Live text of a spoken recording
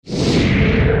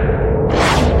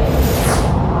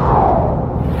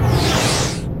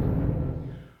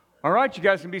right, you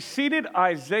guys can be seated.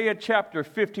 Isaiah chapter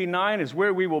 59 is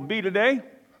where we will be today.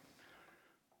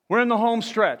 We're in the home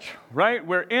stretch, right?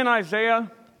 We're in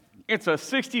Isaiah. It's a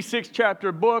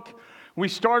 66-chapter book. We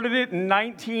started it in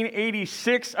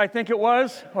 1986, I think it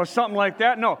was, or something like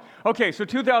that. No. Okay, so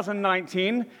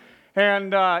 2019.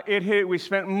 And we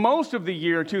spent most of the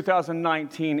year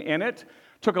 2019 in it.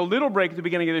 Took a little break at the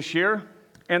beginning of this year,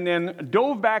 and then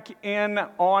dove back in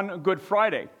on Good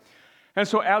Friday. And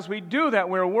so as we do that,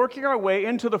 we're working our way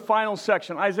into the final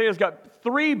section. Isaiah's got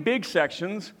 3 big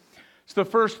sections. It's the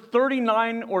first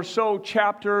 39 or so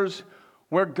chapters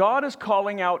where God is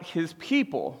calling out his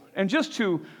people. And just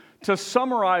to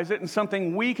summarize it in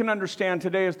something we can understand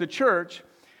today as the church,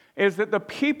 is that the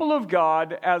people of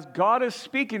God, as God is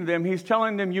speaking to them, he's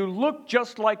telling them, you look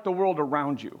just like the world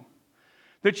around you.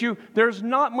 There's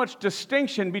not much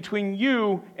distinction between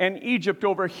you and Egypt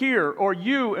over here, or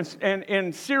you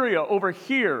and Syria over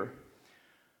here.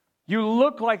 You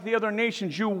look like the other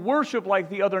nations, you worship like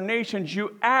the other nations,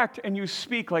 you act and you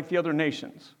speak like the other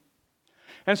nations.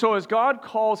 And so as God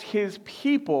calls his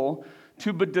people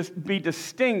to be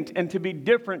distinct and to be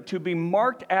different, to be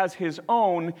marked as his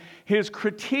own, his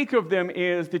critique of them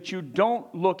is that you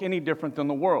don't look any different than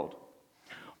the world.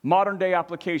 Modern day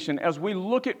application, as we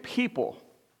look at people,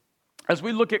 as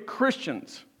we look at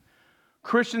Christians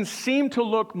seem to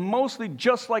look mostly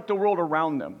just like the world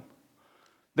around them.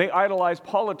 They idolize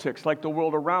politics like the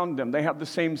world around them. They have the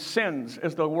same sins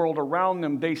as the world around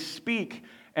them. They speak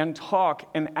and talk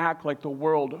and act like the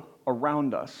world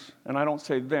around us. And I don't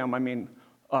say them, I mean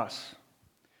us.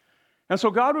 And so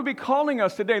God would be calling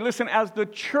us today, listen, as the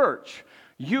church,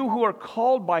 you who are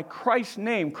called by Christ's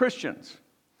name, Christians,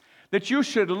 that you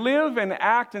should live and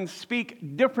act and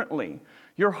speak differently.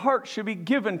 Your heart should be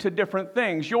given to different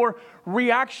things. Your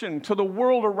reaction to the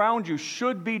world around you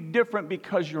should be different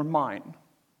because you're mine.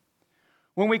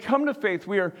 When we come to faith,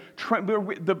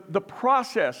 the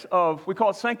process of, we call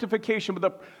it sanctification,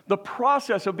 but the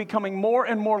process of becoming more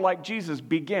and more like Jesus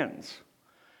begins.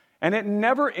 And it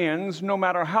never ends, no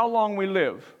matter how long we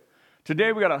live.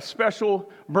 Today we got a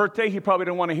special birthday. He probably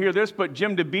didn't want to hear this, but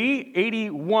Jim DeBee,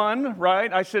 81,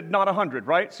 right? I said not 100,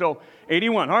 right? So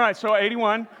 81. All right, so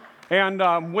 81.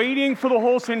 And waiting for the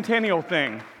whole centennial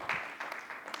thing.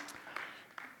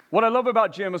 What I love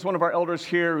about Jim is one of our elders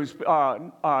here who's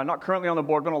not currently on the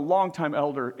board, but a longtime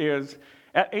elder, is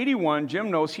at 81, Jim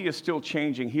knows he is still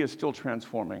changing. He is still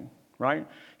transforming, right?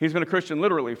 He's been a Christian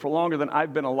literally for longer than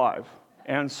I've been alive.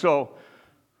 And so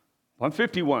I'm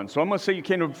 51, so I'm going to say you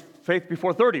came to faith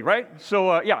before 30, right?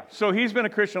 So so he's been a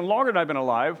Christian longer than I've been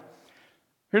alive.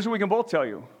 Here's what we can both tell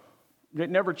you. It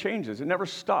never changes. It never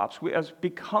stops. As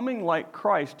becoming like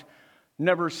Christ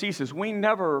never ceases. We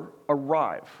never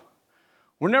arrive.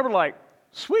 We're never like,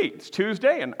 sweet, it's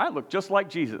Tuesday, and I look just like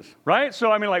Jesus, right?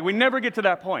 So, we never get to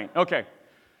that point. Okay.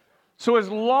 So as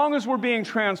long as we're being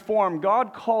transformed,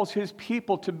 God calls his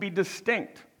people to be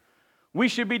distinct. We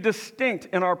should be distinct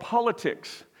in our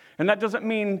politics. And that doesn't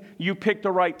mean you pick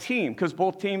the right team, because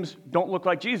both teams don't look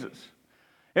like Jesus.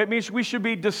 It means we should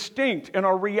be distinct in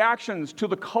our reactions to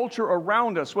the culture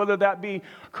around us, whether that be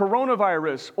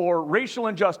coronavirus or racial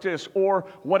injustice or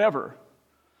whatever.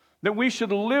 That we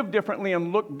should live differently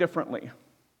and look differently.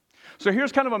 So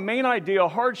here's kind of a main idea, a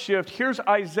hard shift. Here's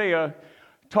Isaiah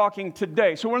talking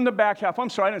today. So we're in the back half. I'm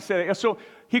sorry, I didn't say that. So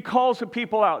he calls the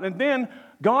people out. And then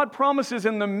God promises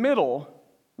in the middle,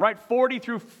 right, 40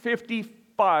 through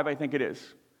 55, I think it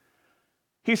is.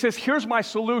 He says, here's my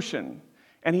solution.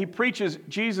 And he preaches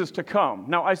Jesus to come.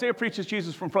 Now, Isaiah preaches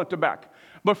Jesus from front to back.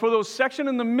 But for those section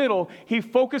in the middle, he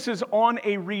focuses on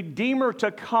a Redeemer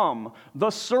to come, the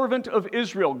servant of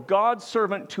Israel, God's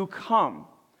servant to come.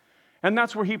 And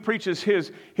that's where he preaches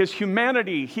his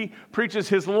humanity. He preaches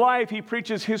his life. He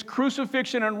preaches his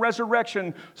crucifixion and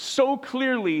resurrection so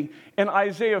clearly in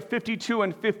Isaiah 52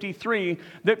 and 53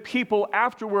 that people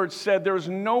afterwards said there's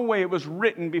no way it was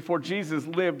written before Jesus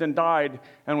lived and died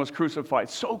and was crucified.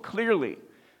 So clearly.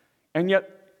 And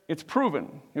yet, it's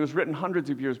proven. It was written hundreds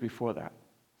of years before that.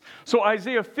 So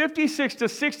Isaiah 56 to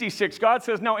 66, God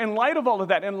says, now in light of all of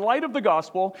that, in light of the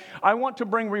gospel, I want to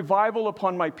bring revival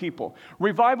upon my people.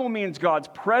 Revival means God's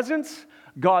presence,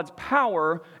 God's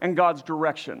power, and God's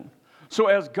direction. So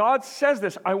as God says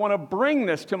this, I want to bring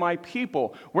this to my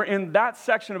people. We're in that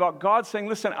section about God saying,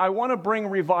 listen, I want to bring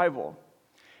revival.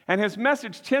 And his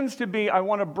message tends to be, I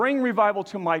want to bring revival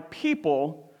to my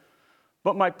people,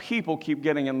 but my people keep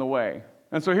getting in the way.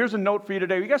 And so here's a note for you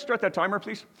today. You guys start that timer,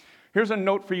 please? Here's a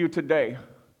note for you today.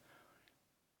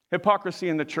 Hypocrisy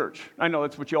in the church. I know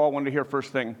that's what you all wanted to hear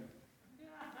first thing.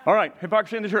 All right,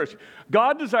 hypocrisy in the church.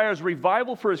 God desires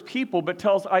revival for his people, but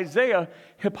tells Isaiah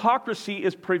hypocrisy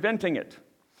is preventing it.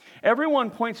 Everyone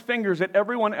points fingers at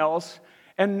everyone else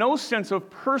and no sense of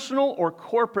personal or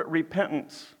corporate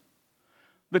repentance.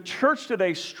 The church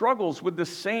today struggles with the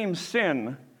same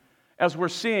sin as we're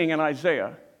seeing in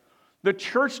Isaiah. The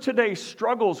church today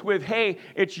struggles with, hey,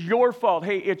 it's your fault.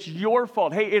 Hey, it's your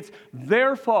fault. Hey, it's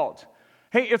their fault.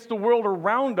 Hey, it's the world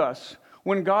around us,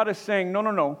 when God is saying,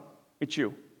 no, it's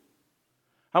you.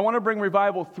 I want to bring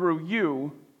revival through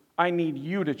you. I need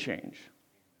you to change.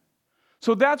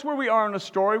 So that's where we are in the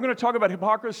story. We're going to talk about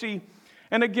hypocrisy.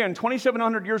 And again,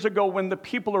 2,700 years ago, when the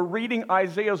people are reading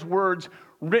Isaiah's words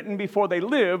written before they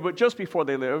lived, but just before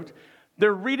they lived,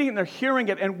 they're reading it and they're hearing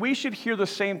it, and we should hear the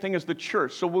same thing as the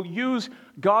church. So we'll use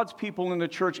God's people in the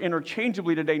church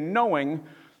interchangeably today, knowing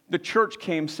the church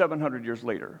came 700 years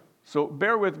later. So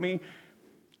bear with me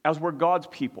as we're God's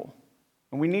people.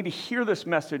 And we need to hear this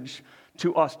message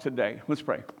to us today. Let's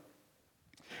pray.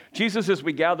 Jesus, as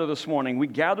we gather this morning, we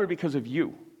gather because of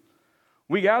you.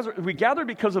 We gather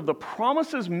because of the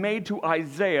promises made to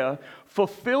Isaiah,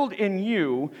 fulfilled in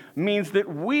you, means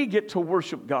that we get to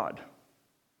worship God.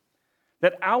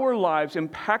 That our lives,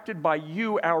 impacted by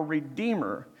you, our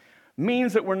Redeemer,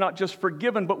 means that we're not just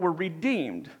forgiven, but we're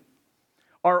redeemed.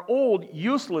 Our old,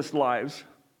 useless lives,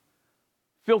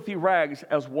 filthy rags,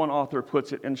 as one author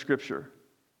puts it in Scripture,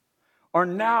 are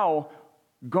now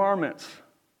garments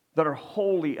that are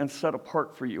holy and set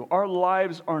apart for you. Our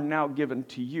lives are now given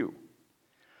to you.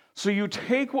 So you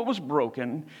take what was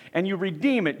broken and you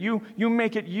redeem it. You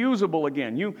make it usable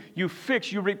again. You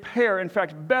fix, you repair. In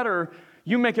fact, better,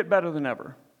 you make it better than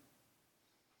ever.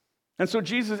 And so,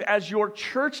 Jesus, as your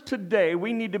church today,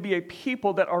 we need to be a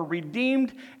people that are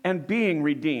redeemed and being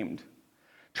redeemed,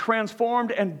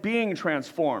 transformed and being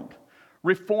transformed,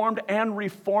 reformed and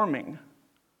reforming,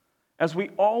 as we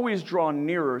always draw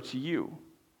nearer to you.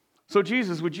 So,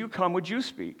 Jesus, would you come? Would you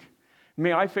speak?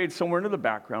 May I fade somewhere into the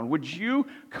background. Would you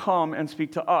come and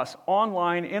speak to us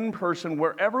online, in person,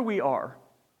 wherever we are,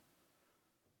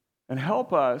 and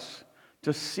help us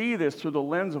to see this through the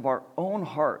lens of our own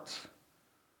hearts,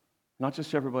 not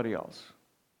just everybody else.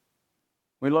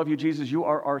 We love you, Jesus. You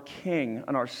are our King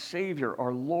and our Savior,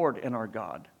 our Lord and our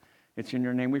God. It's in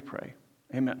your name we pray.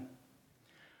 Amen.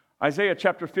 Isaiah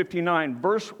chapter 59,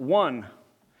 verse 1.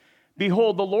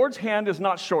 Behold, the Lord's hand is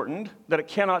not shortened, that it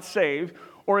cannot save,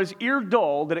 or his ear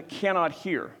dull, that it cannot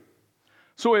hear.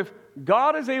 So if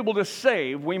God is able to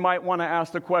save, we might want to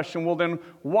ask the question, well then,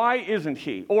 why isn't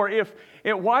he? Or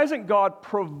why isn't God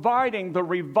providing the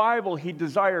revival he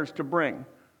desires to bring?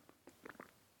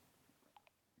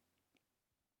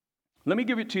 Let me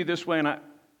give it to you this way, and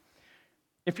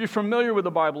if you're familiar with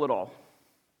the Bible at all,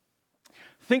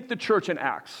 think the church in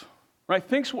Acts, right?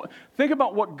 Think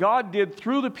about what God did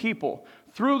through the people,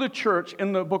 through the church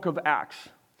in the book of Acts.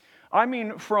 I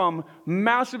mean, from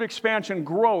massive expansion,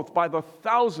 growth by the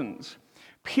thousands.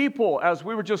 People, as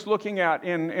we were just looking at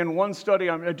in one study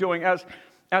I'm doing,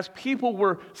 as people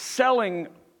were selling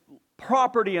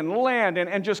property and land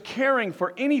and just caring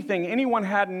for anything anyone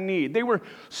had in need. They were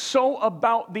so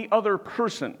about the other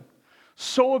person,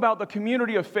 so about the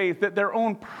community of faith that their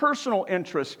own personal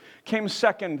interests came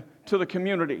second to the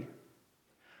community.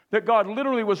 That God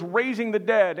literally was raising the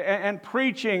dead and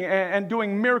preaching and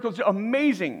doing miracles,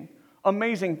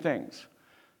 amazing things.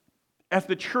 As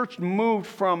the church moved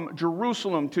from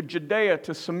Jerusalem to Judea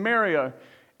to Samaria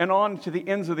and on to the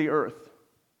ends of the earth.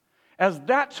 As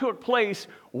that took place,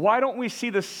 why don't we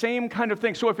see the same kind of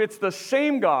thing? So if it's the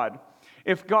same God,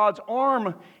 if God's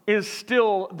arm is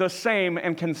still the same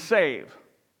and can save,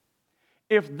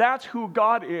 if that's who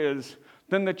God is,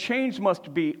 then the change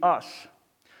must be us.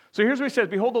 So here's what he says,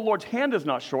 behold, the Lord's hand is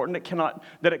not shortened,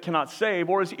 that it cannot save,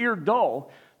 or his ear dull,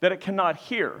 that it cannot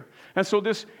hear. And so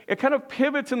it kind of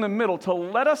pivots in the middle to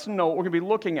let us know what we're going to be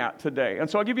looking at today. And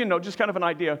so I'll give you a note, just kind of an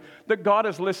idea, that God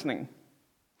is listening.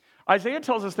 Isaiah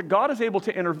tells us that God is able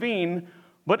to intervene,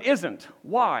 but isn't.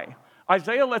 Why?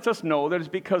 Isaiah lets us know that it's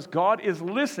because God is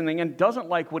listening and doesn't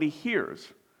like what he hears.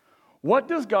 What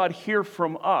does God hear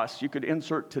from us? You could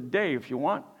insert today if you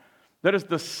want. That is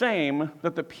the same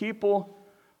that the people,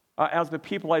 as the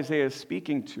people Isaiah is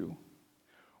speaking to.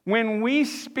 When we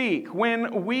speak,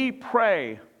 when we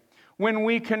pray, when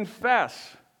we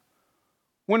confess,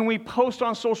 when we post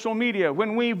on social media,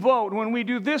 when we vote, when we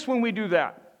do this, when we do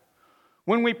that,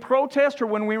 when we protest or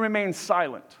when we remain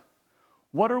silent,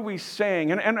 what are we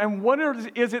saying? And what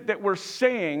is it that we're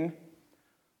saying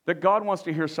that God wants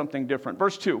to hear something different?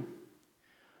 Verse 2.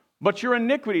 But your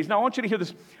iniquities. Now I want you to hear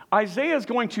this. Isaiah is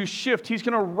going to shift. He's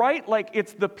going to write like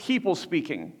it's the people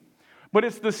speaking. but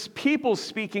it's the people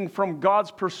speaking from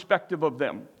God's perspective of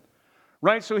them.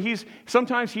 Right? So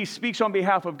sometimes he speaks on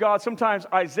behalf of God. Sometimes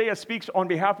Isaiah speaks on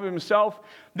behalf of himself.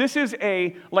 This is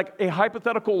like a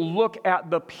hypothetical look at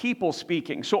the people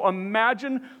speaking. So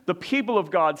imagine the people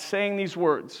of God saying these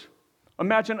words.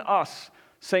 Imagine us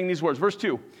saying these words. Verse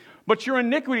 2, but your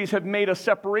iniquities have made a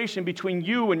separation between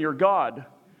you and your God,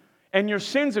 and your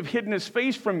sins have hidden his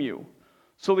face from you,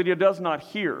 so that he does not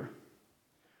hear.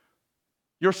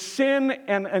 Your sin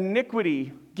and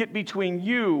iniquity get between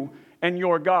you and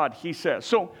your God, he says.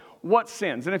 So what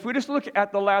sins? And if we just look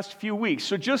at the last few weeks,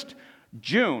 so just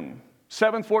June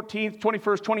 7th, 14th,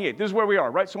 21st, 28th, this is where we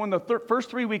are, right? So in the first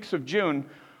 3 weeks of June,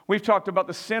 we've talked about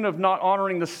the sin of not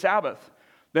honoring the Sabbath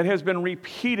that has been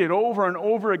repeated over and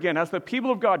over again. As the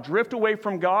people of God drift away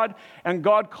from God and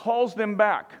God calls them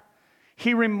back,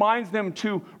 he reminds them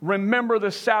to remember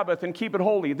the Sabbath and keep it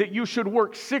holy, that you should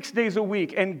work 6 days a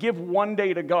week and give 1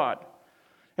 day to God.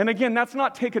 And again, that's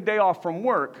not take a day off from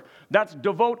work. That's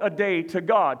devote a day to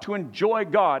God, to enjoy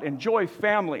God, enjoy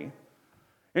family,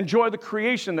 enjoy the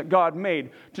creation that God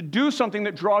made, to do something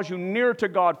that draws you near to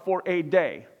God for a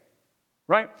day,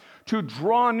 right? To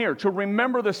draw near, to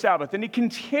remember the Sabbath. And he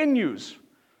continues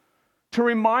to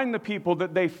remind the people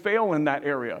that they fail in that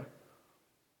area.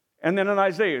 And then in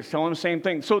Isaiah, he's telling them the same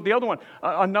thing. So the other one,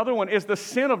 another one is the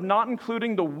sin of not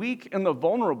including the weak and the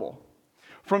vulnerable.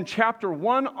 From chapter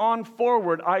 1 on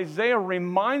forward, Isaiah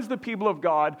reminds the people of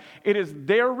God it is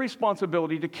their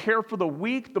responsibility to care for the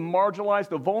weak, the marginalized,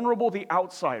 the vulnerable, the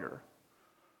outsider.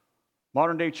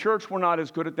 Modern day church, we're not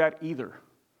as good at that either.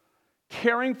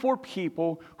 Caring for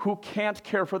people who can't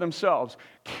care for themselves.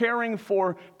 Caring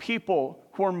for people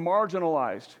who are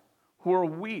marginalized, who are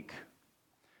weak.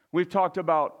 We've talked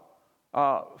about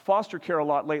foster care a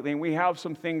lot lately, and we have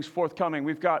some things forthcoming.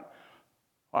 We've got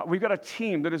a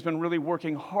team that has been really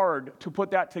working hard to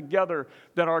put that together,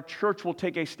 that our church will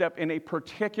take a step in a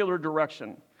particular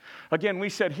direction. Again, we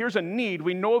said, here's a need.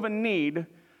 We know of a need.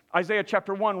 Isaiah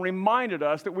chapter 1 reminded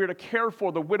us that we're to care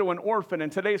for the widow and orphan. In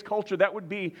today's culture, that would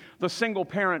be the single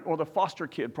parent or the foster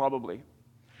kid, probably.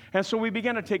 And so we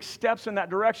began to take steps in that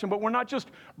direction, but we're not just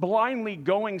blindly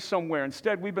going somewhere.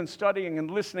 Instead, we've been studying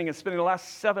and listening and spending the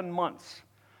last 7 months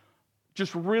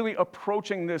just really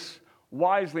approaching this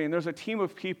wisely, and there's a team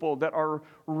of people that are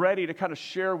ready to kind of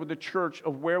share with the church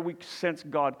of where we sense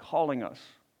God calling us.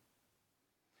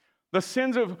 The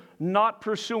sins of not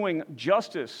pursuing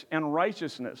justice and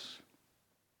righteousness.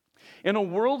 In a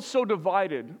world so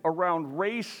divided around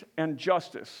race and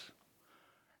justice,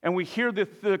 and we hear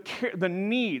the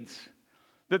needs,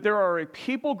 that there are a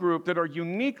people group that are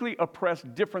uniquely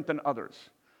oppressed different than others.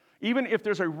 Even if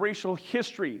there's a racial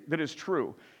history that is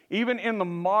true, even in the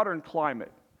modern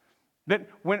climate,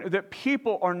 that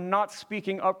people are not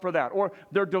speaking up for that, or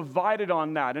they're divided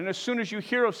on that. And as soon as you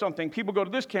hear of something, people go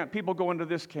to this camp, people go into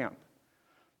this camp.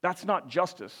 That's not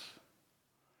justice.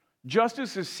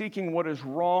 Justice is seeking what is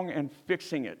wrong and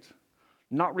fixing it,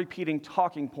 not repeating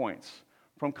talking points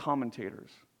from commentators.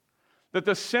 That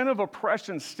the sin of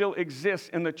oppression still exists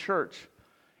in the church.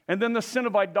 And then the sin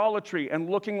of idolatry and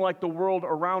looking like the world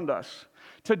around us.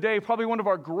 Today, probably one of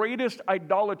our greatest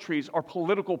idolatries are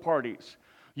political parties.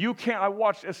 I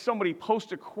watched as somebody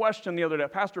post a question the other day. A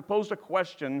pastor posed a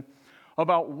question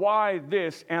about why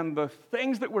this, and the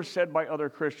things that were said by other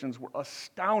Christians were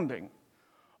astounding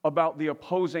about the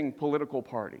opposing political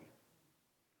party.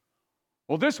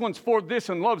 Well, this one's for this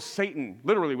and loves Satan,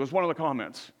 literally was one of the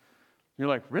comments. You're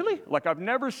like, really? Like, I've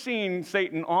never seen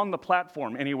Satan on the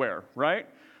platform anywhere, right?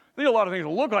 There's a lot of things that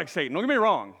look like Satan, don't get me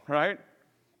wrong, right?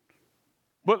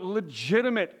 But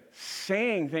legitimate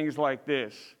saying things like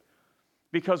this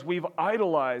because we've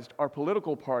idolized our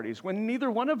political parties when neither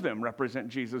one of them represent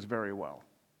Jesus very well.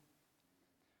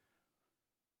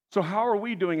 So how are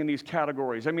we doing in these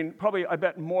categories? I mean, probably, I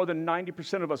bet more than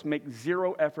 90% of us make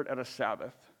zero effort at a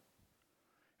Sabbath.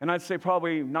 And I'd say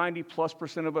probably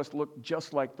 90+% of us look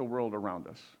just like the world around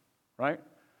us, right?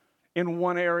 In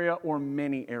one area or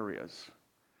many areas.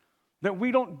 That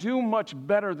we don't do much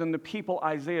better than the people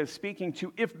Isaiah is speaking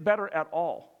to, if better at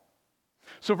all.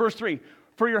 So verse 3,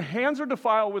 for your hands are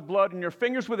defiled with blood and your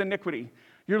fingers with iniquity.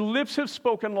 Your lips have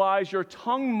spoken lies, your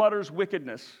tongue mutters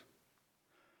wickedness.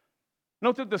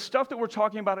 Note that the stuff that we're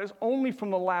talking about is only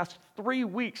from the last 3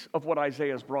 weeks of what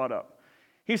Isaiah has brought up.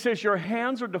 He says, your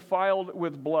hands are defiled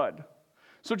with blood.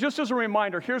 So just as a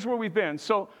reminder, here's where we've been.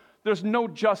 So there's no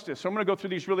justice. So I'm going to go through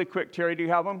these really quick. Terry, do you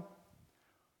have them?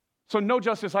 So no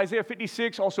justice. Isaiah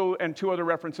 56 also, and 2 other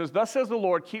references. Thus says the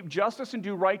Lord, keep justice and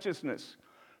do righteousness.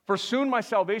 For soon my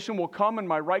salvation will come and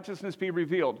my righteousness be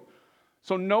revealed.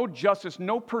 So no justice,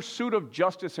 no pursuit of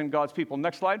justice in God's people.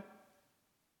 Next slide.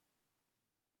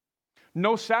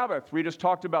 No Sabbath. We just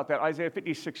talked about that. Isaiah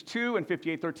 56:2 and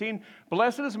 58:13.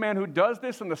 Blessed is the man who does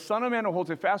this, and the Son of Man who holds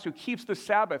it fast, who keeps the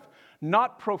Sabbath,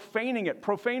 not profaning it.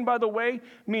 Profane, by the way,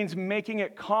 means making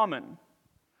it common.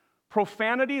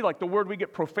 Profanity, like the word we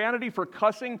get profanity for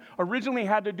cussing, originally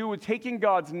had to do with taking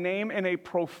God's name in a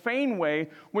profane way,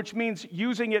 which means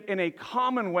using it in a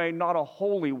common way, not a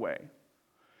holy way.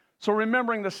 So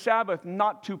remembering the Sabbath,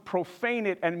 not to profane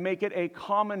it and make it a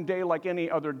common day like any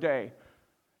other day.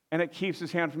 And it keeps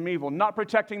his hand from evil. Not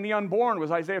protecting the unborn was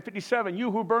Isaiah 57.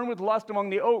 You who burn with lust among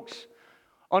the oaks,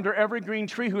 under every green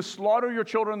tree, who slaughter your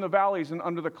children in the valleys and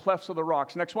under the clefts of the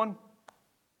rocks. Next one.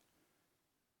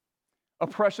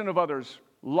 Oppression of others.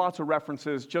 Lots of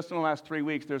references. Just in the last 3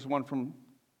 weeks, there's one from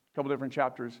a couple different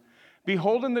chapters.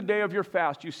 Behold, in the day of your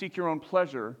fast, you seek your own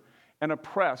pleasure and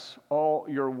oppress all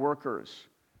your workers.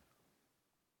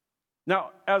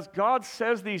 Now, as God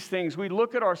says these things, we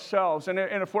look at ourselves, and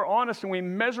if we're honest and we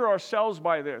measure ourselves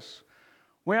by this,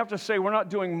 we have to say we're not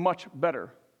doing much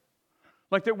better.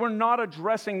 Like that we're not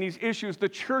addressing these issues. The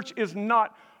church is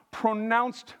not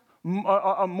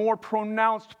more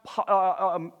pronounced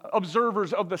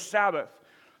observers of the Sabbath.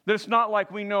 That it's not like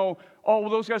we know, oh,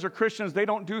 well, those guys are Christians.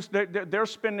 They're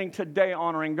spending today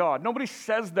honoring God. Nobody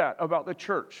says that about the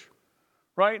church.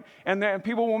 Right? And then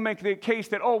people will make the case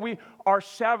that, our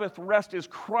Sabbath rest is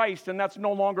Christ, and that's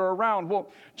no longer around.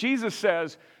 Well, Jesus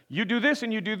says, you do this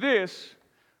and you do this,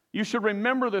 you should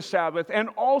remember the Sabbath and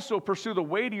also pursue the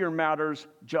weightier matters,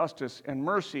 justice and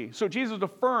mercy. So Jesus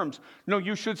affirms, no,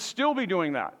 you should still be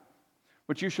doing that,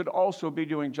 but you should also be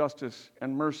doing justice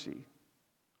and mercy.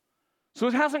 So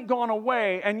it hasn't gone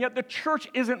away, and yet the church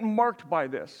isn't marked by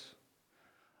this.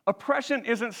 Oppression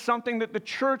isn't something that the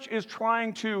church is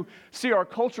trying to see our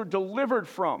culture delivered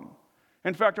from.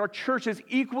 In fact, our church is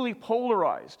equally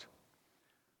polarized.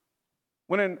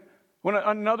 When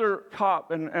another cop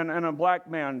and a black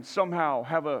man somehow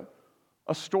have a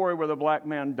story where the black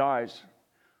man dies,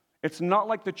 it's not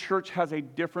like the church has a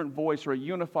different voice or a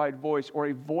unified voice or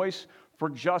a voice for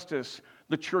justice.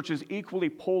 The church is equally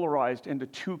polarized into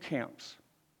two camps.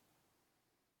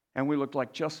 And we look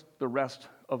like just the rest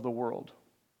of the world.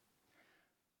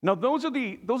 Now, those are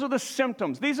the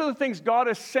symptoms. These are the things God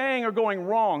is saying are going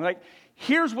wrong. Like,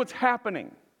 here's what's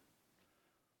happening.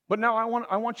 But now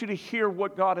I want you to hear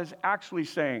what God is actually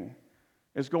saying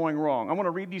is going wrong. I want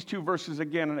to read these two verses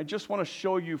again, and I just want to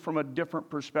show you from a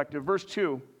different perspective. Verse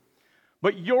 2,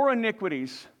 but your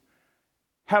iniquities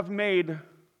have made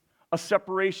a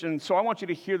separation. So I want you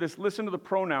to hear this. Listen to the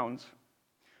pronouns.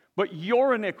 But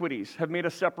your iniquities have made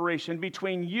a separation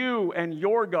between you and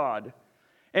your God.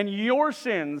 And your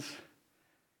sins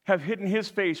have hidden his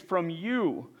face from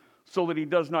you so that he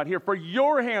does not hear. For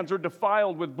your hands are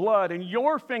defiled with blood and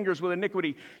your fingers with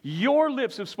iniquity. Your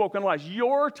lips have spoken lies.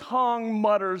 Your tongue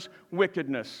mutters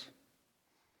wickedness.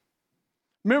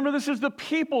 Remember, this is the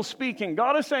people speaking.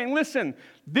 God is saying, listen,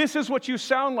 this is what you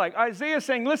sound like. Isaiah is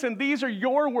saying, listen, these are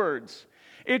your words.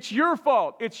 It's your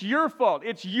fault. It's your fault.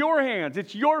 It's your hands.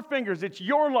 It's your fingers. It's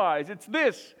your lies. It's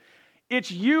this. It's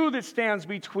you that stands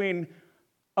between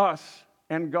us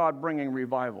and God bringing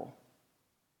revival.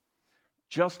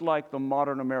 Just like the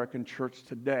modern American church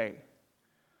today,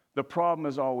 the problem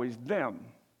is always them.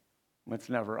 It's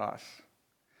never us.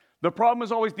 The problem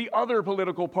is always the other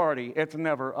political party. It's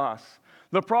never us.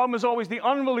 The problem is always the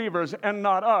unbelievers and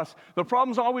not us. The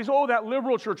problem is always, that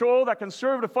liberal church, that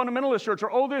conservative fundamentalist church,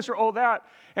 or this or that.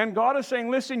 And God is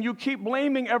saying, listen, you keep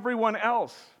blaming everyone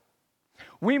else.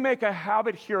 We make a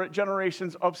habit here at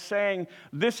Generations of saying,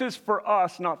 this is for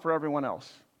us, not for everyone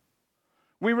else.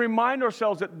 We remind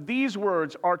ourselves that these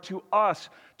words are to us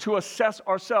to assess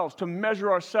ourselves, to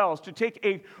measure ourselves, to take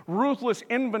a ruthless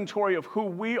inventory of who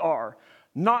we are,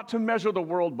 not to measure the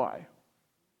world by.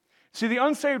 See, the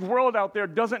unsaved world out there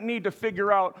doesn't need to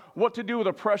figure out what to do with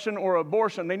oppression or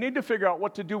abortion. They need to figure out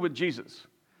what to do with Jesus.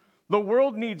 The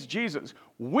world needs Jesus.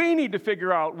 We need to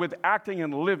figure out with acting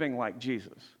and living like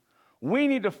Jesus. We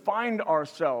need to find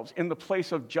ourselves in the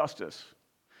place of justice,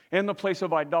 in the place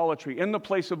of idolatry, in the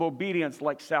place of obedience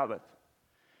like Sabbath,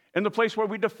 in the place where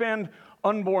we defend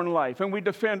unborn life, and we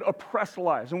defend oppressed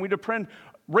lives, and we defend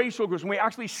racial groups, and we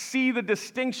actually see the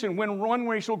distinction when one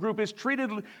racial group is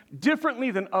treated differently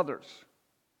than others.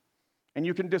 And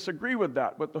you can disagree with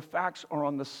that, but the facts are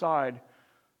on the side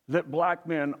that black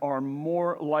men are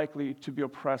more likely to be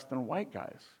oppressed than white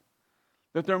guys,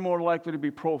 that they're more likely to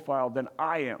be profiled than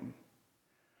I am.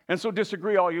 And so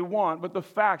disagree all you want, but the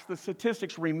facts, the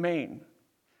statistics remain.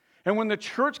 And when the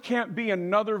church can't be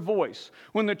another voice,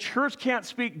 when the church can't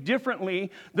speak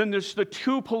differently than there's the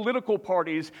two political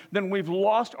parties, then we've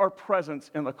lost our presence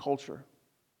in the culture.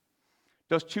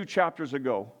 Just 2 chapters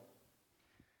ago,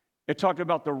 It talked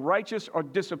about the righteous are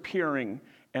disappearing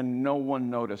and no one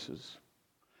notices.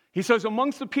 He says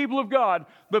amongst the people of God,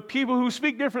 the people who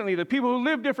speak differently, the people who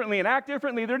live differently and act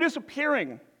differently, they're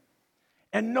disappearing.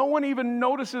 And no one even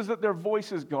notices that their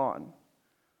voice is gone.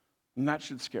 And that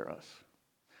should scare us.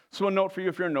 So a note for you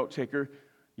if you're a note taker.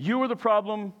 You are the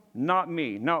problem, not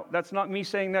me. Now, that's not me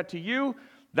saying that to you.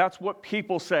 That's what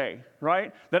people say,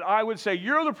 right? That I would say,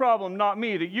 you're the problem, not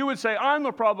me. That you would say, I'm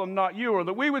the problem, not you. Or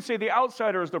that we would say the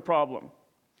outsider is the problem.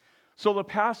 So the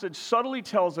passage subtly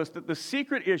tells us that the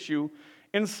secret issue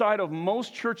inside of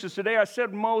most churches today, I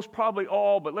said most, probably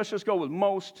all, but let's just go with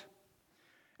most.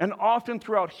 And often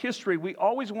throughout history, we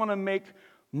always want to make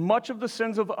much of the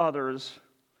sins of others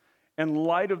in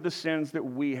light of the sins that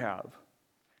we have.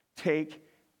 Take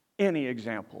any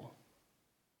example.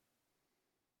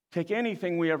 Take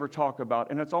anything we ever talk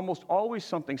about, and it's almost always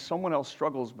something someone else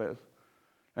struggles with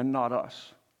and not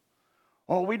us.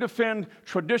 Oh, we defend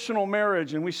traditional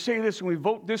marriage, and we say this, and we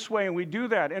vote this way, and we do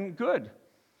that, and good.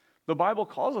 The Bible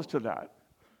calls us to that.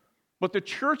 But the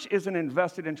church isn't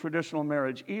invested in traditional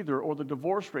marriage either, or the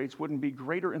divorce rates wouldn't be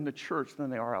greater in the church than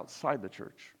they are outside the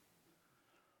church.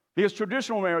 Because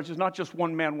traditional marriage is not just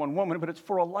one man, one woman, but it's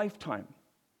for a lifetime.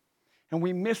 And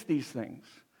we miss these things.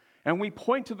 And we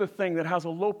point to the thing that has a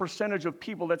low percentage of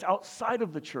people that's outside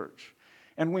of the church.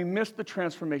 And we miss the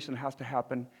transformation that has to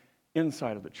happen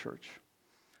inside of the church.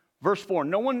 Verse 4,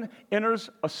 no one enters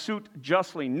a suit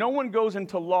justly. No one goes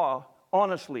into law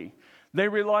honestly. They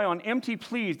rely on empty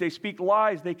pleas. They speak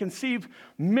lies. They conceive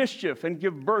mischief and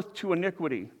give birth to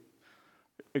iniquity.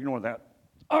 Ignore that.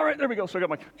 All right, there we go. So I got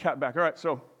my cat back. All right,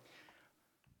 so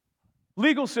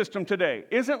legal system today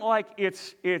isn't like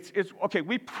it's okay,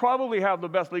 we probably have the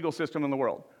best legal system in the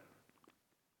world.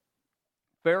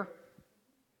 Fair?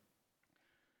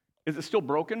 Is it still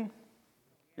broken?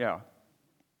 Yeah.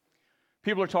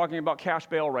 People are talking about cash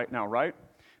bail right now, right?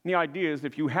 And the idea is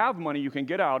if you have money, you can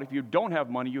get out. If you don't have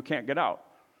money, you can't get out.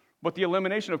 But the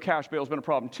elimination of cash bail has been a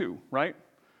problem too, right?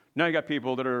 Now you got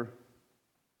people that are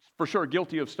for sure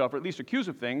guilty of stuff, or at least accused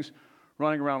of things,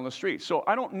 running around on the street. So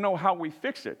I don't know how we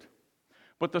fix it,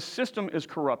 but the system is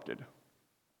corrupted.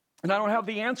 And I don't have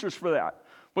the answers for that,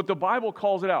 but the Bible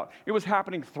calls it out. It was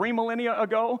happening 3 millennia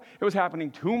ago, it was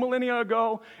happening 2 millennia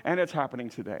ago, and it's happening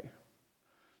today.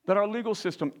 That our legal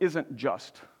system isn't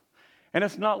just. And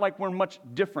it's not like we're much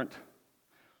different.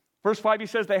 Verse 5, he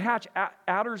says, they hatch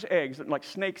adder's eggs, like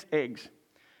snakes' eggs,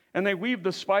 and they weave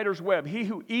the spider's web. He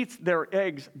who eats their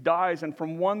eggs dies, and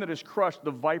from one that is crushed,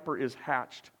 the viper is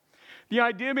hatched. The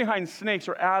idea behind snakes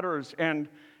or adders and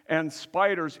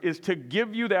spiders is to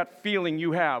give you that feeling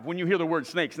you have when you hear the word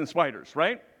snakes and spiders,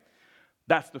 right?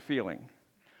 That's the feeling.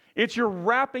 It's you're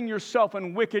wrapping yourself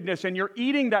in wickedness, and you're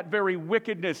eating that very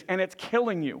wickedness, and it's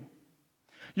killing you.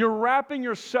 You're wrapping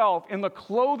yourself in the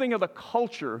clothing of the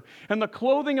culture, and the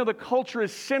clothing of the culture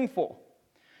is sinful.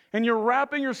 And you're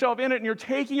wrapping yourself in it, and you're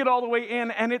taking it all the way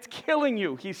in, and it's killing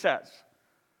you, he says.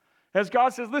 As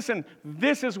God says, listen,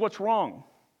 this is what's wrong.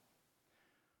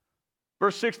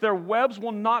 Verse 6, their webs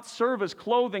will not serve as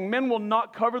clothing. Men will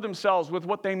not cover themselves with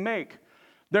what they make.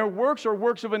 Their works are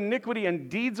works of iniquity, and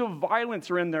deeds of violence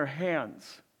are in their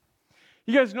hands.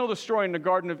 You guys know the story in the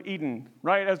Garden of Eden,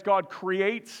 right? As God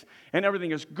creates, and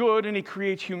everything is good, and he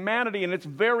creates humanity, and it's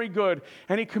very good.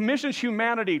 And he commissions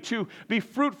humanity to be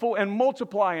fruitful and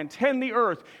multiply and tend the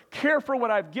earth, care for what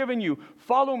I've given you,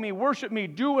 follow me, worship me,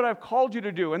 do what I've called you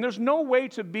to do. And there's no way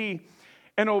to be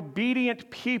an obedient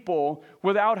people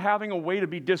without having a way to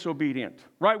be disobedient,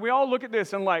 right? We all look at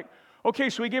this and like,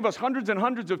 okay, so he gave us hundreds and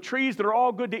hundreds of trees that are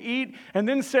all good to eat, and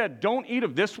then said, don't eat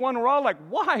of this one. We're all like,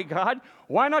 why, God?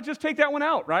 Why not just take that one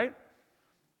out, right?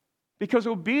 Because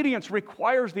obedience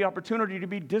requires the opportunity to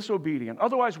be disobedient.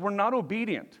 Otherwise, we're not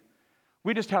obedient.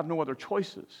 We just have no other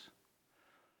choices.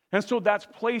 And so that's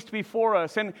placed before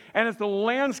us. And as the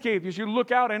landscape, as you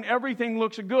look out and everything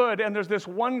looks good, and there's this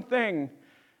one thing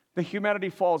that humanity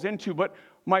falls into. But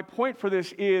my point for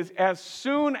this is, as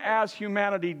soon as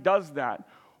humanity does that,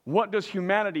 what does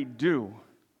humanity do?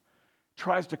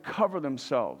 Tries to cover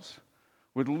themselves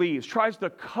with leaves, tries to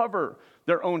cover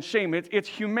their own shame. It's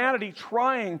humanity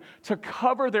trying to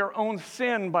cover their own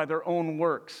sin by their own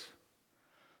works.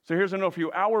 So here's a note for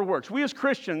you, our works. We as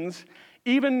Christians,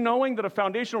 even knowing that a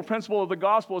foundational principle of the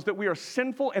gospel is that we are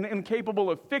sinful and incapable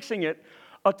of fixing it,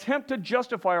 attempt to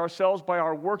justify ourselves by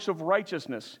our works of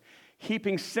righteousness,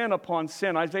 heaping sin upon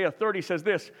sin. Isaiah 30 says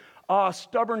this,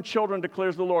 stubborn children,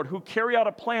 declares the Lord, who carry out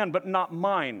a plan, but not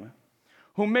mine,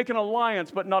 who make an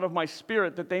alliance, but not of my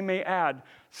spirit, that they may add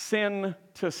sin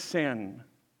to sin.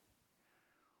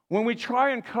 When we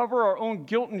try and cover our own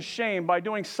guilt and shame by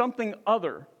doing something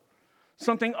other,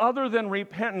 something other than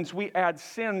repentance, we add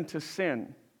sin to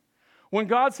sin. When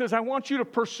God says, I want you to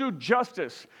pursue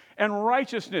justice and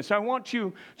righteousness, I want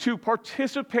you to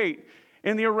participate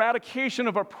in the eradication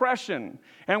of oppression,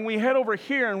 and we head over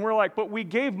here and we're like, but we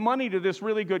gave money to this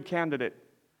really good candidate.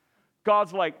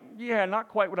 God's like, yeah, not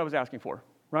quite what I was asking for,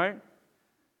 right?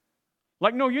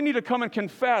 Like, no, you need to come and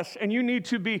confess, and you need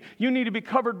to be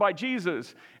covered by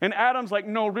Jesus. And Adam's like,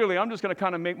 no, really, I'm just going to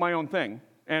kind of make my own thing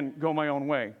and go my own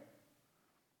way.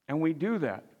 And we do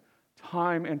that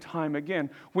time and time again.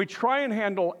 We try and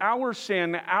handle our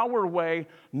sin our way,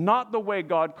 not the way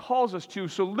God calls us to.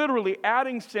 So literally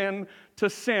adding sin to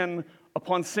sin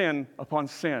upon sin upon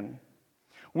sin.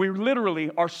 We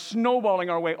literally are snowballing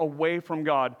our way away from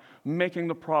God, making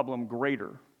the problem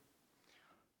greater.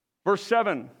 Verse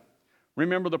 7,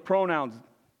 remember the pronouns.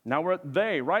 Now we're at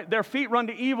they, right? Their feet run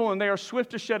to evil, and they are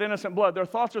swift to shed innocent blood. Their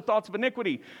thoughts are thoughts of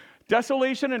iniquity.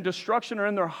 Desolation and destruction are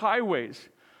in their highways.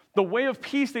 The way of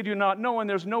peace they do not know, and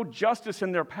there's no justice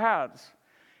in their paths.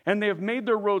 And they have made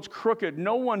their roads crooked.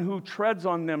 No one who treads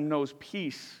on them knows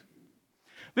peace.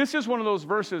 This is one of those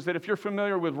verses that if you're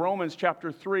familiar with Romans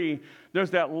chapter 3,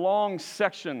 there's that long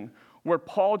section where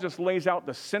Paul just lays out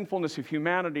the sinfulness of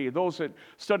humanity. Those that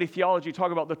study theology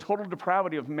talk about the total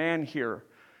depravity of man here.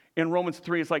 In Romans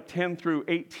 3, it's like 10 through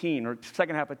 18, or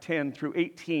second half of 10 through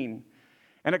 18.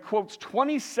 And it quotes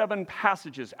 27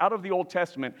 passages out of the Old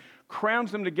Testament,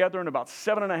 crams them together in about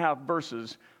 7.5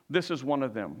 verses. This is one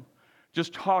of them.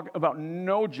 Just talk about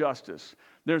no justice.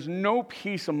 There's no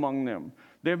peace among them.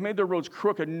 They have made their roads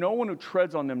crooked. No one who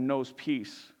treads on them knows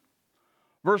peace.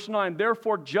 Verse 9,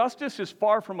 therefore justice is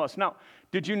far from us. Now,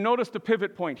 did you notice the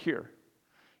pivot point here?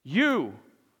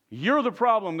 You're the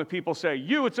problem, the people say.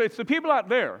 It's the people out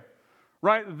there,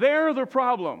 right? They're the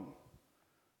problem.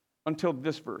 Until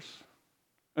this verse.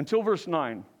 Until verse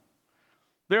 9.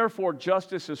 Therefore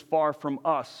justice is far from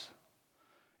us,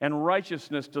 and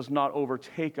righteousness does not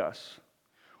overtake us.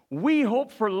 We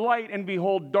hope for light and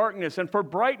behold darkness, and for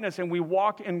brightness and we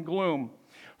walk in gloom.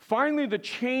 Finally, the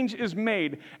change is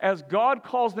made as God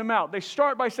calls them out. They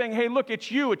start by saying, hey, look,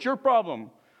 it's you, it's your problem.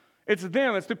 It's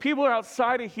them, it's the people who are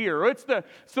outside of here, or it's the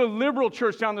liberal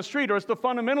church down the street, or it's the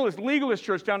fundamentalist, legalist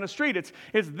church down the street. It's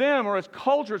them, or it's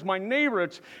culture, it's my neighbor,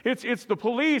 it's the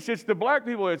police, it's the black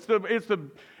people, it's the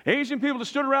Asian people that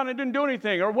stood around and didn't do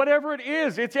anything, or whatever it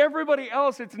is. It's everybody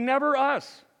else, it's never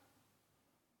us.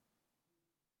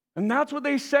 And that's what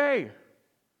they say.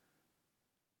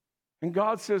 And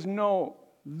God says, no,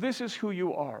 this is who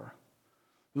you are.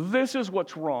 This is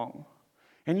what's wrong.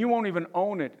 And you won't even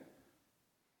own it.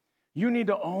 You need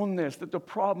to own this, that the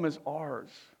problem is ours.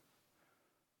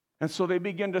 And so they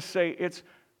begin to say,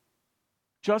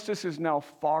 justice is now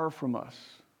far from us.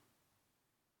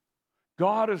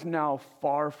 God is now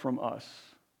far from us.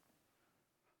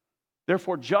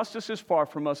 Therefore, justice is far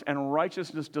from us, and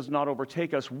righteousness does not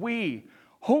overtake us. We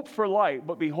hope for light,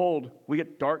 but behold, we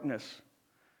get darkness.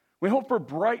 We hope for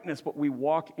brightness, but we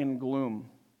walk in gloom.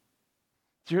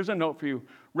 So here's a note for you,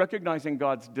 recognizing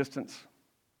God's distance.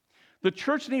 The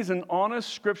church needs an honest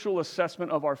scriptural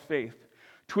assessment of our faith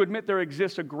to admit there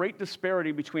exists a great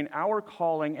disparity between our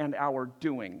calling and our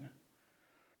doing.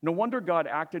 No wonder God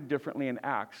acted differently in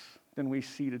Acts than we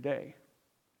see today.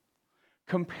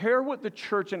 Compare what the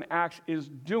church in Acts is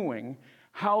doing,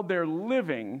 how they're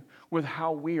living, with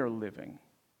how we are living.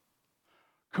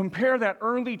 Compare that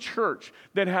early church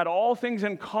that had all things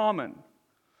in common,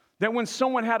 that when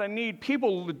someone had a need,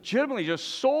 people legitimately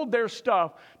just sold their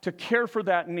stuff to care for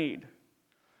that need.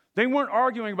 They weren't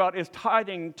arguing about is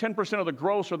tithing 10% of the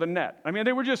gross or the net. I mean,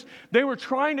 they were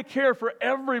trying to care for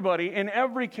everybody in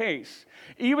every case.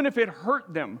 Even if it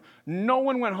hurt them, no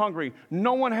one went hungry.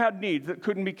 No one had needs that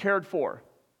couldn't be cared for.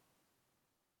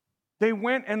 They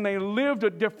went and they lived a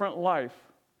different life.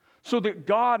 So that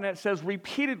God, and it says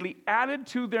repeatedly, added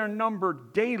to their number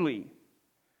daily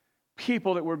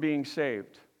people that were being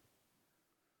saved.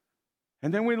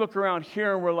 And then we look around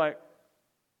here and we're like,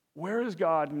 where is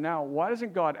God now? Why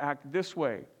doesn't God act this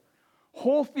way?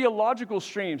 Whole theological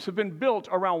streams have been built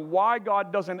around why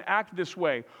God doesn't act this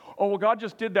way. Oh, well, God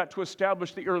just did that to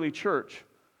establish the early church.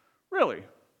 Really?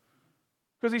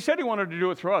 Because he said he wanted to do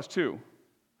it through us too.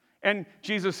 And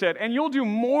Jesus said, and you'll do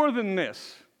more than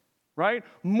this, right?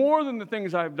 More than the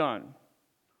things I've done.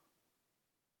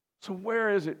 So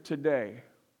where is it today?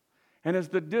 And as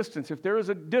the distance, if there is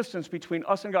a distance between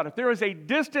us and God, if there is a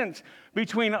distance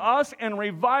between us and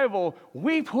revival,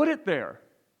 we put it there.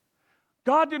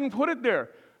 God didn't put it there.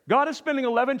 God is spending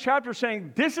 11 chapters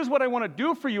saying, this is what I want to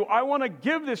do for you. I want to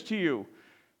give this to you.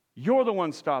 You're the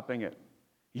one stopping it.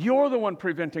 You're the one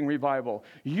preventing revival.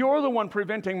 You're the one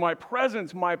preventing my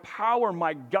presence, my power,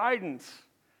 my guidance,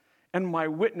 and my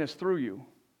witness through you.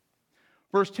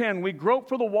 Verse 10, we grope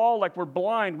for the wall like we're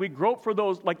blind. We grope for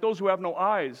those like those who have no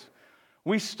eyes.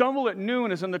 We stumble at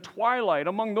noon as in the twilight,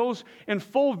 among those in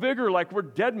full vigor like we're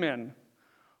dead men.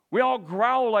 We all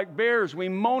growl like bears. We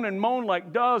moan and moan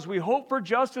like doves. We hope for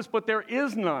justice, but there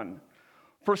is none.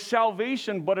 For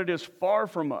salvation, but it is far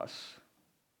from us.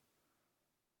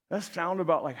 Does that sound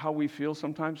about like how we feel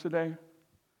sometimes today?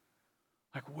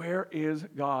 Like, where is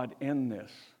God in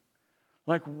this?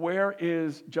 Like, where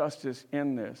is justice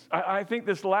in this? I think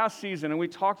this last season, and we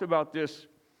talked about this,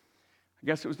 I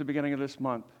guess it was the beginning of this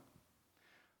month.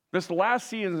 This last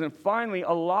season, and finally,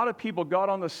 a lot of people got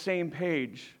on the same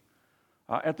page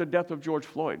at the death of George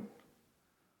Floyd.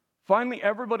 Finally,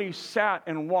 everybody sat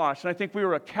and watched, and I think we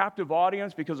were a captive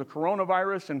audience because of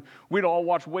coronavirus, and we'd all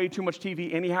watched way too much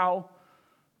TV anyhow.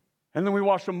 And then we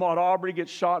watched Ahmaud Arbery get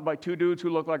shot by two dudes who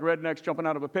looked like rednecks jumping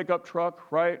out of a pickup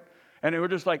truck, right? And they were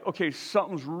just like, okay,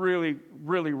 something's really,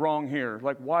 really wrong here.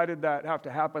 Like, why did that have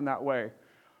to happen that way?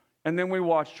 And then we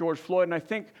watched George Floyd, and I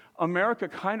think America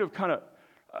kind of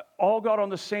all got on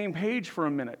the same page for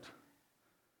a minute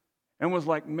and was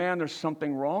like, man, there's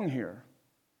something wrong here.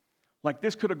 Like,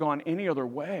 this could have gone any other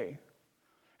way.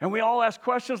 And we all asked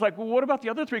questions like, well, what about the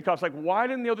other three cops? Like, why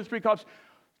didn't the other three cops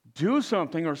do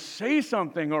something or say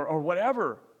something or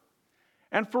whatever?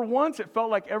 And for once, it felt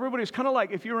like everybody was kind of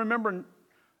like, if you remember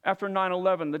after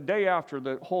 9/11, the day after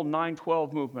the whole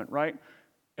 9/12 movement, right?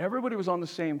 Everybody was on the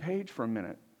same page for a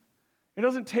minute. It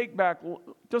doesn't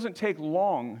take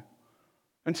long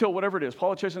until whatever it is,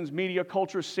 politicians, media,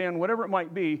 culture, sin, whatever it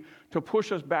might be, to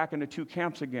push us back into two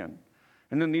camps again.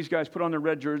 And then these guys put on their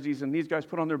red jerseys, and these guys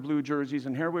put on their blue jerseys,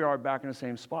 and here we are back in the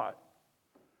same spot.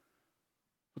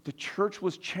 But the church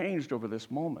was changed over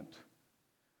this moment.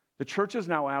 The church is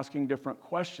now asking different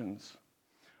questions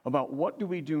about what do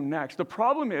we do next. The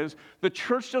problem is the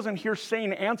church doesn't hear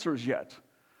sane answers yet.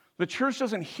 The church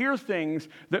doesn't hear things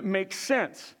that make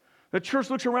sense. The church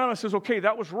looks around and says, okay,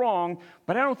 that was wrong,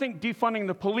 but I don't think defunding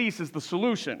the police is the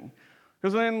solution.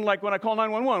 Because then, like when I call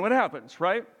 911, what happens,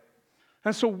 right?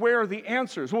 And so where are the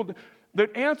answers? Well,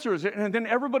 the answers, and then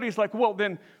everybody's like, well,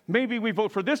 then maybe we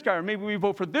vote for this guy, or maybe we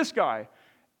vote for this guy.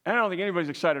 And I don't think anybody's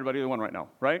excited about either one right now,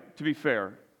 right? To be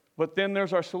fair. But then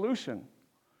there's our solution.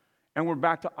 And we're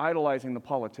back to idolizing the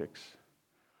politics.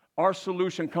 Our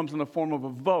solution comes in the form of a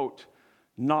vote,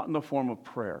 not in the form of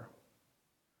prayer.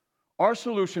 Our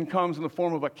solution comes in the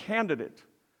form of a candidate,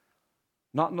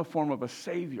 not in the form of a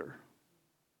savior.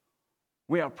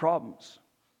 We have problems.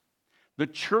 The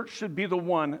church should be the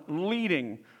one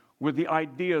leading with the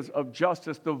ideas of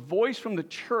justice. The voice from the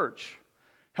church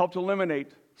helped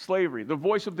eliminate slavery. The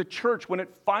voice of the church, when it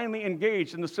finally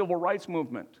engaged in the civil rights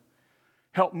movement,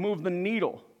 helped move the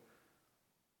needle.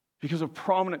 Because of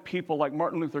prominent people like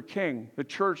Martin Luther King, the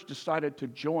church decided to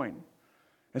join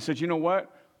and said, you know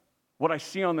what? What I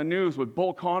see on the news with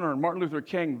Bull Connor and Martin Luther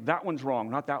King, that one's wrong,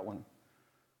 not that one.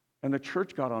 And the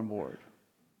church got on board.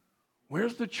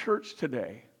 Where's the church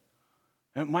today?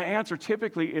 And my answer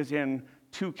typically is in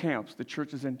two camps. The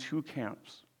church is in two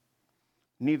camps.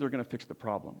 Neither are going to fix the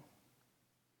problem.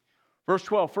 Verse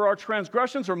 12, for our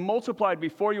transgressions are multiplied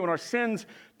before you, and our sins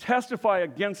testify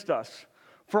against us.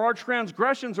 For our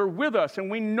transgressions are with us, and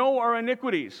we know our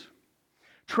iniquities.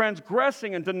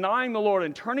 Transgressing and denying the Lord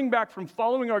and turning back from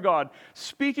following our God,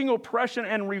 speaking oppression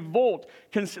and revolt,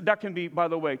 that can be, by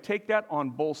the way, take that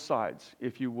on both sides,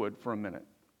 if you would, for a minute.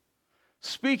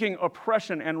 Speaking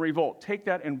oppression and revolt, take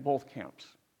that in both camps.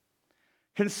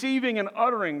 Conceiving and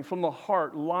uttering from the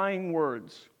heart lying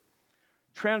words,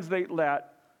 translate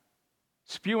that,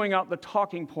 spewing out the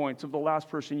talking points of the last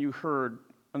person you heard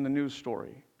on the news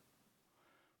story.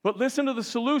 But listen to the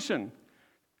solution.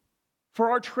 For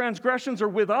our transgressions are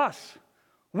with us.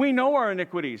 We know our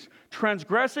iniquities,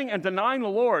 transgressing and denying the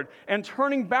Lord and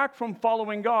turning back from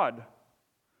following God.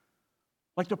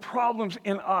 Like the problem's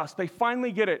in us. They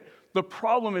finally get it. The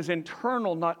problem is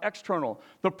internal, not external.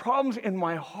 The problem's in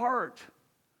my heart,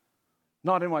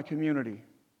 not in my community.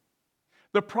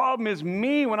 The problem is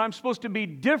me when I'm supposed to be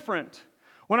different,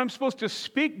 when I'm supposed to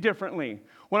speak differently,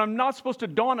 when I'm not supposed to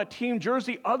don a team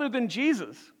jersey other than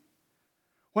Jesus,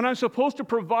 when I'm supposed to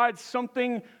provide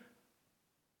something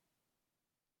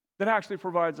that actually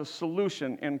provides a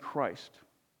solution in Christ.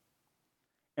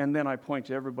 And then I point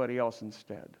to everybody else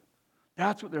instead.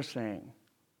 That's what they're saying.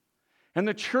 And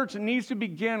the church needs to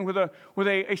begin with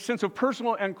a sense of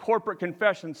personal and corporate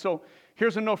confession. So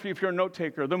here's a note for you if you're a note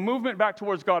taker. The movement back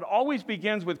towards God always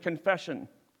begins with confession.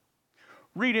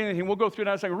 Read anything. We'll go through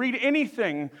that in a second. Read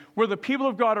anything where the people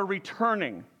of God are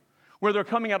returning, Where they're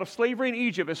coming out of slavery in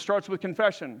Egypt, it starts with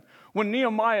confession. When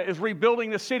Nehemiah is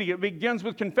rebuilding the city, it begins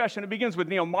with confession. It begins with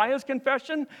Nehemiah's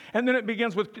confession, and then it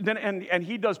begins with, and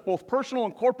he does both personal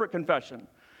and corporate confession.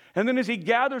 And then as he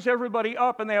gathers everybody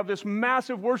up, and they have this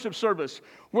massive worship service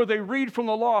where they read from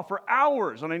the law for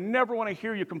hours, and I never want to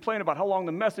hear you complain about how long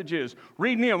the message is.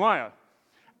 Read Nehemiah.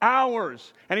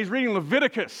 Hours. And he's reading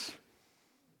Leviticus.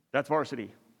 That's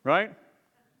varsity, right?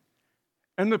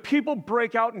 And the people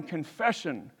break out in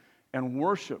confession and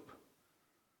worship.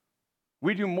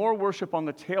 We do more worship on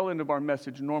the tail end of our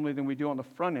message normally than we do on the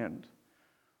front end.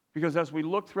 Because as we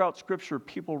look throughout Scripture,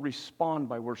 people respond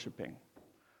by worshiping.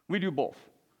 We do both.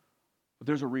 But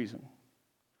there's a reason.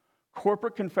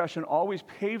 Corporate confession always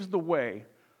paves the way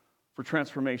for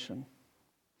transformation.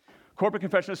 Corporate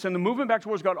confession of sin. The movement back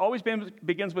towards God always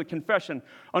begins with confession.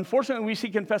 Unfortunately, we see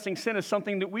confessing sin as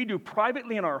something that we do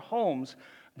privately in our homes.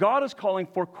 God is calling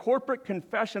for corporate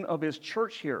confession of His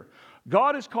church here.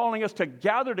 God is calling us to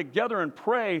gather together and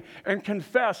pray and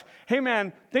confess, hey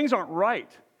man, things aren't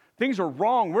right. Things are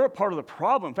wrong. We're a part of the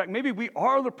problem. In fact, maybe we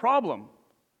are the problem.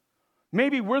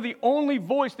 Maybe we're the only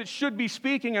voice that should be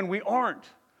speaking and we aren't.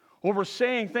 Or we're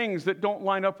saying things that don't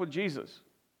line up with Jesus.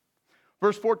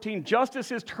 Verse 14, justice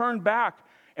is turned back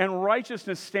and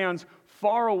righteousness stands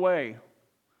far away.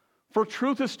 For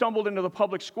truth has stumbled into the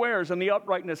public squares and the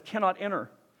uprightness cannot enter.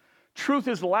 Truth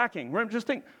is lacking. Remember, just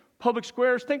think public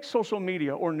squares, think social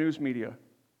media or news media.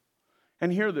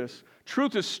 And hear this.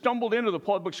 Truth has stumbled into the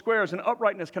public squares and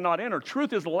uprightness cannot enter.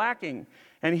 Truth is lacking,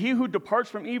 and he who departs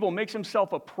from evil makes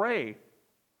himself a prey.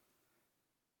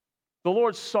 The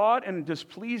Lord saw it and it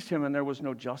displeased him, and there was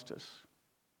no justice.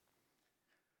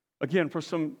 Again, for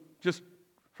some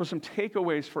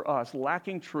takeaways for us,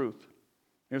 lacking truth.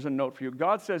 Here's a note for you.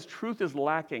 God says truth is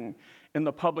lacking in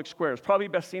the public squares. Probably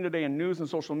best seen today in news and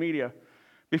social media.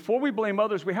 Before we blame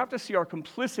others, we have to see our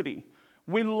complicity.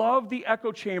 We love the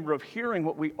echo chamber of hearing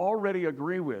what we already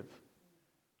agree with.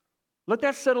 Let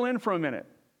that settle in for a minute.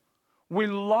 We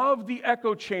love the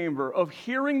echo chamber of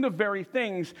hearing the very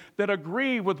things that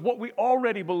agree with what we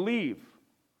already believe.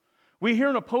 We hear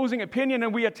an opposing opinion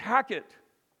and we attack it.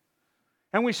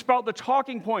 And we spout the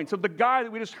talking points of the guy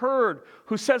that we just heard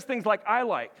who says things like, I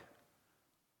like.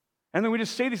 And then we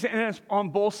just say these, and it's on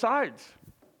both sides.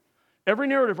 Every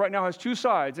narrative right now has two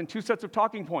sides and two sets of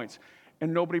talking points,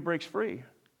 and nobody breaks free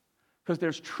because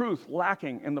there's truth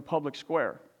lacking in the public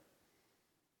square.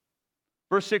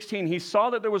 Verse 16, he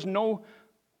saw that there was no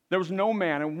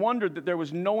man and wondered that there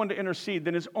was no one to intercede.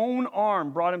 Then his own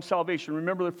arm brought him salvation.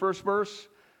 Remember the first verse?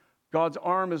 God's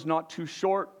arm is not too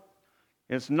short.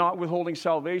 It's not withholding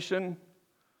salvation.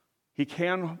 He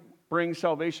can bring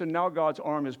salvation. Now God's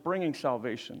arm is bringing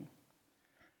salvation.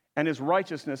 And his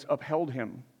righteousness upheld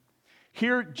him.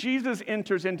 Here, Jesus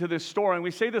enters into this story, and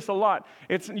we say this a lot.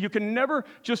 You can never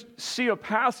just see a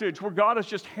passage where God is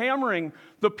just hammering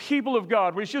the people of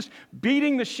God, where He's just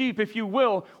beating the sheep, if you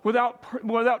will,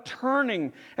 without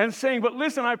turning and saying, but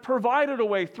listen, I've provided a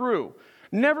way through.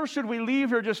 Never should we leave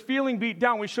here just feeling beat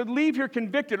down. We should leave here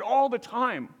convicted all the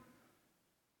time.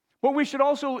 But we should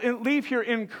also leave here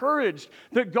encouraged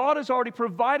that God has already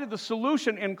provided the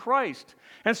solution in Christ.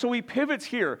 And so he pivots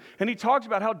here, and he talks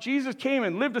about how Jesus came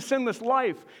and lived a sinless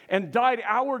life and died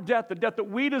our death, the death that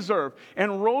we deserve,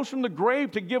 and rose from the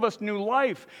grave to give us new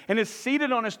life, and is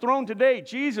seated on his throne today.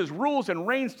 Jesus rules and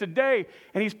reigns today,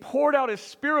 and he's poured out his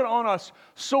Spirit on us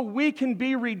so we can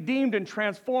be redeemed and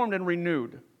transformed and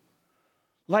renewed.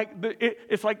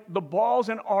 It's like the ball's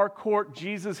in our court.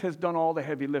 Jesus has done all the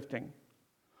heavy lifting.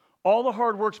 All the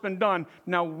hard work's been done.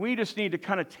 Now we just need to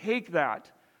kind of take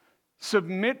that,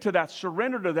 submit to that,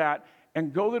 surrender to that,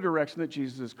 and go the direction that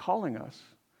Jesus is calling us.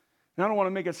 And I don't want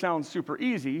to make it sound super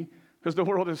easy, because the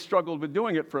world has struggled with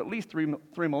doing it for at least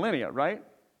three millennia, right?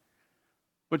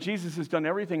 But Jesus has done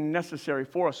everything necessary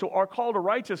for us. So our call to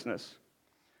righteousness.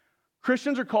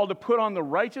 Christians are called to put on the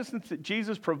righteousness that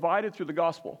Jesus provided through the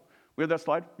gospel. We have that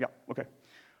slide? Yeah, okay.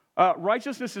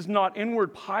 Righteousness is not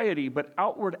inward piety, but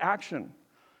outward action.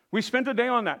 We spent a day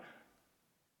on that.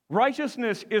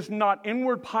 Righteousness is not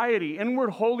inward piety, inward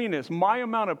holiness, my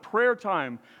amount of prayer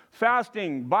time,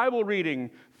 fasting, Bible reading,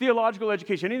 theological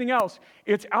education, anything else.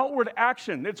 It's outward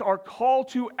action. It's our call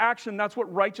to action. That's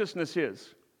what righteousness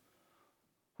is.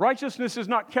 Righteousness is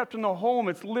not kept in the home.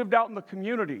 It's lived out in the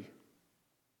community.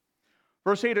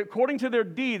 Verse 8, according to their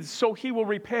deeds, so he will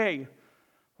repay.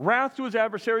 Wrath to his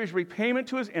adversaries, repayment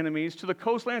to his enemies. To the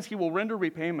coastlands he will render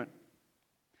repayment.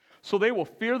 So they will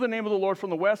fear the name of the Lord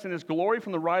from the west, and his glory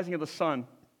from the rising of the sun.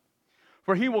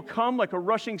 For he will come like a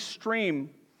rushing stream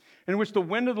in which the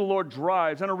wind of the Lord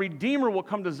drives, and a redeemer will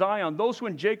come to Zion, those who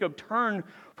in Jacob turn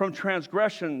from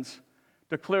transgressions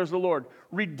declares the Lord.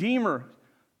 Redeemer.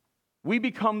 We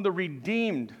become the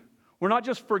redeemed. We're not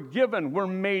just forgiven, we're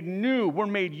made new, we're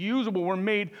made usable, we're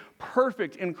made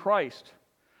perfect in Christ.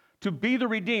 To be the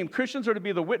redeemed, Christians are to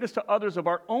be the witness to others of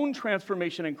our own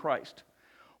transformation in Christ.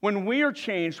 When we are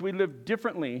changed, we live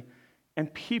differently,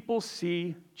 and people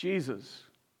see Jesus.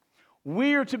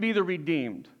 We are to be the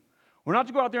redeemed. We're not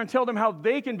to go out there and tell them how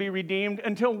they can be redeemed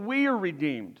until we are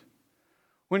redeemed.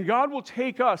 When God will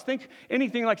take us, think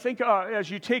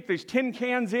as you take these tin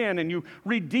cans in and you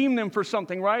redeem them for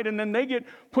something, right? And then they get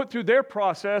put through their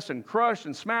process and crushed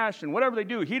and smashed and whatever they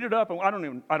do, heated up, and I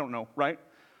don't know, right?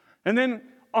 And then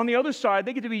on the other side,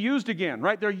 they get to be used again,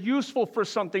 right? They're useful for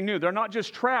something new. They're not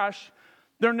just trash,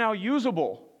 they're now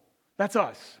usable. That's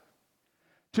us.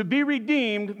 To be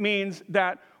redeemed means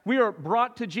that we are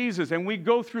brought to Jesus and we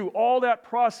go through all that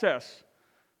process.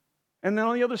 And then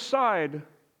on the other side,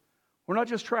 we're not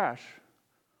just trash.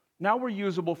 Now we're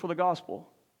usable for the gospel.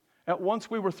 At once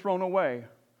we were thrown away,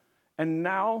 and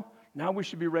now we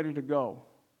should be ready to go.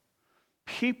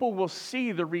 People will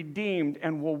see the redeemed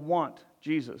and will want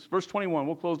Jesus. Verse 21,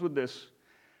 we'll close with this.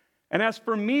 And as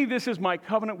for me, this is my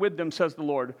covenant with them, says the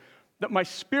Lord, that my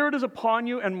spirit is upon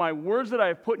you, and my words that I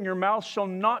have put in your mouth shall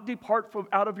not depart from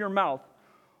out of your mouth,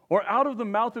 or out of the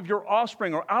mouth of your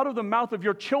offspring, or out of the mouth of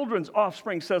your children's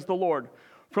offspring, says the Lord,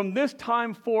 from this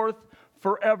time forth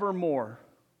forevermore.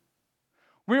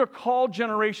 We are called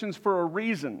generations for a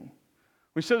reason.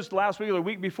 We said this last week or the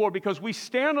week before, because we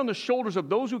stand on the shoulders of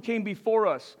those who came before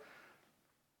us.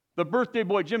 The birthday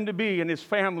boy, Jim DeBee, and his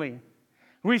family.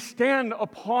 We stand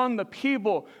upon the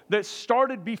people that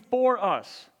started before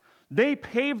us. They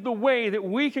paved the way that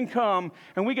we can come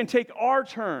and we can take our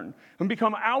turn and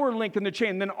become our link in the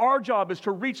chain. Then our job is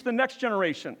to reach the next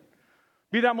generation.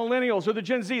 Be that millennials or the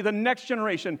Gen Z, the next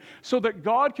generation, so that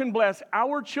God can bless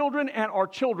our children and our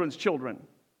children's children.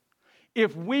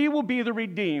 If we will be the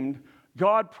redeemed,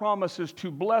 God promises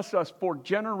to bless us for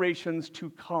generations to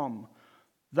come.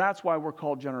 That's why we're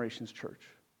called Generations Church.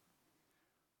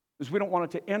 Because we don't want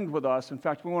it to end with us. In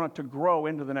fact, we want it to grow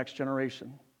into the next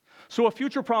generation. So a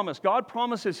future promise. God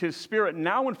promises His Spirit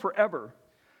now and forever.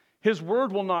 His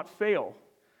word will not fail.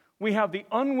 We have the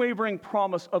unwavering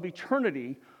promise of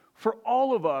eternity for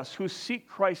all of us who seek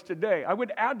Christ today. I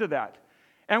would add to that.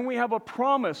 And we have a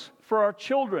promise for our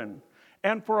children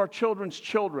and for our children's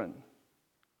children.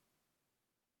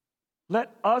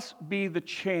 Let us be the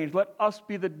change. Let us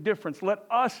be the difference. Let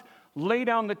us lay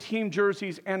down the team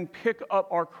jerseys and pick up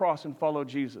our cross and follow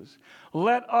Jesus.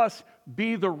 Let us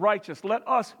be the righteous. Let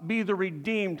us be the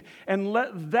redeemed. And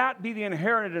let that be the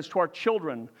inheritance to our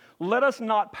children. Let us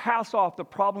not pass off the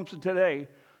problems of today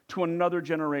to another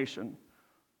generation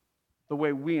the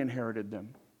way we inherited them.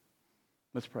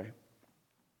 Let's pray.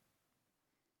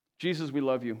 Jesus, we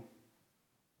love you.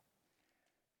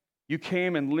 You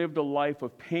came and lived a life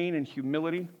of pain and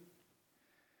humility.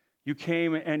 You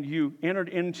came and you entered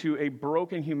into a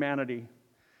broken humanity.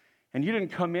 And you didn't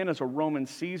come in as a Roman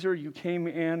Caesar. You came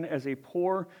in as a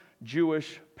poor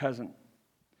Jewish peasant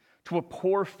to a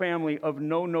poor family of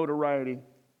no notoriety.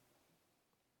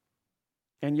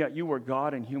 And yet you were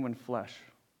God in human flesh.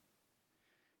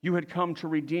 You had come to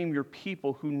redeem your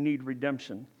people who need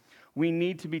redemption. We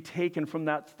need to be taken from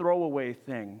that throwaway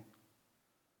thing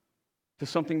to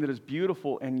something that is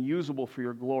beautiful and usable for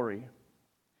your glory.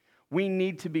 We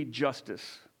need to be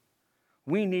justice.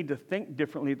 We need to think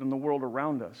differently than the world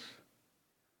around us.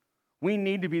 We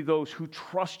need to be those who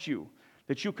trust you,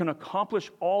 that you can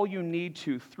accomplish all you need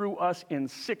to through us in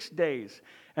 6 days,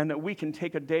 and that we can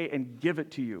take a day and give it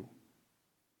to you.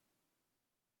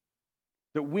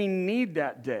 That we need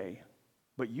that day,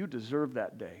 but you deserve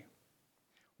that day.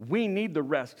 We need the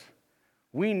rest.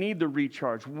 We need the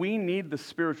recharge. We need the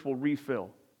spiritual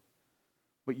refill.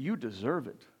 But you deserve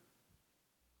it.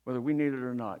 Whether we need it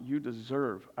or not, you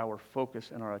deserve our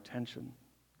focus and our attention.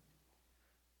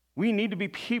 We need to be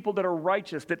people that are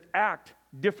righteous, that act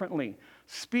differently,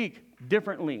 speak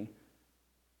differently.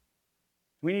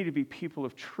 We need to be people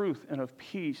of truth and of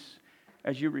peace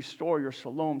as you restore your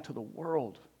shalom to the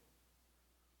world.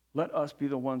 Let us be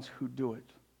the ones who do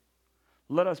it.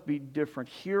 Let us be different.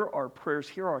 Hear our prayers.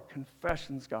 Hear our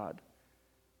confessions, God.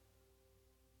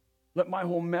 Let my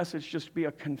whole message just be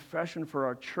a confession for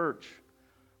our church.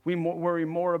 We worry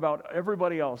more about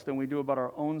everybody else than we do about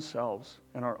our own selves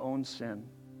and our own sin.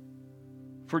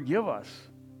 Forgive us.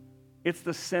 It's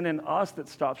the sin in us that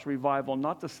stops revival,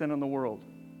 not the sin in the world.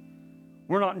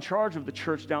 We're not in charge of the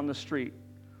church down the street,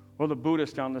 or the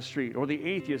Buddhist down the street, or the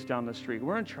atheist down the street.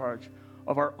 We're in charge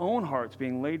of our own hearts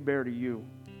being laid bare to you.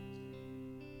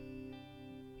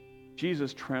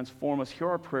 Jesus, transform us. Hear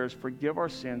our prayers. Forgive our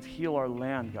sins. Heal our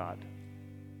land, God.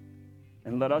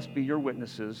 and let us be your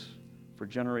witnesses for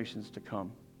generations to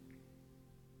come.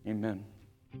 Amen.